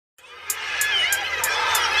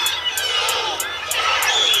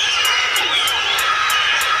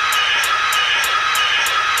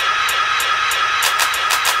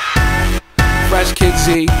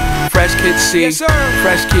C, Fresh Kid C, yes, sir.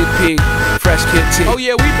 Fresh Kid P, Fresh Kid T. Oh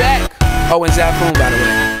yeah, we back. Oh, and Zafoon, by the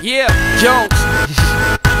way. Yeah, Jones.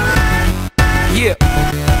 Yeah.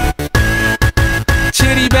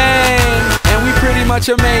 Chitty Bang, and we pretty much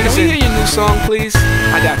amazing. Can we hear your new song, please?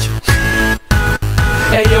 I got you.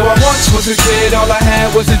 Hey yo, I once was a kid, all I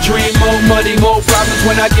had was a dream. More money, more problems,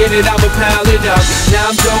 when I get it, I'ma pile it up.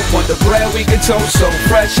 Now I'm dope, want the bread we can toast. So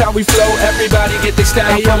fresh how we flow, everybody get their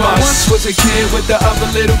style from us. I once was a kid with the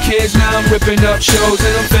other little kids. Now I'm ripping up shows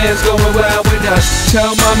and them fans going wild with us.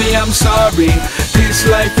 Tell mommy I'm sorry, this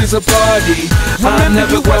life is a party. I'm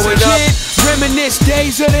never growing up. Reminisce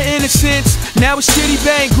days of the innocence. Now it's Chitty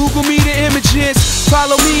Bang, Google me the images.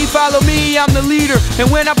 Follow me, I'm the leader.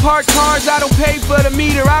 And when I park cars, I don't pay for the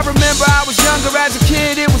meter. I remember I was younger as a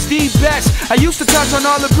kid, it was the best. I used to touch on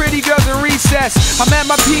all the pretty girls in recess. I'm at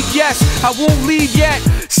my peak, yes, I won't leave yet.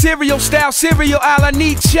 Cereal style, cereal aisle, I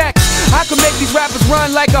need checks. I can make these rappers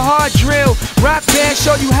run like a hard drill. Rock band,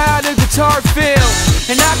 show you how the guitar feel.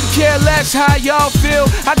 And I could care less how y'all feel.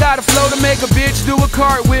 I got a flow to make a bitch do a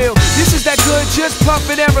cartwheel. This is that good, just puff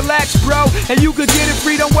it and relax, bro. And you could get it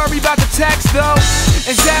free, don't worry about the tax, though.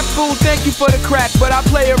 And Zafoon, thank you for the crack, but I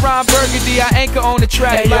play around Burgundy, I anchor on the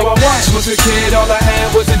track. Hey yo, I once was a kid, all I had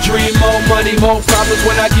was a dream. More money, more problems,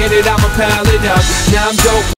 when I get it, I'ma pile it up. Now I'm dope.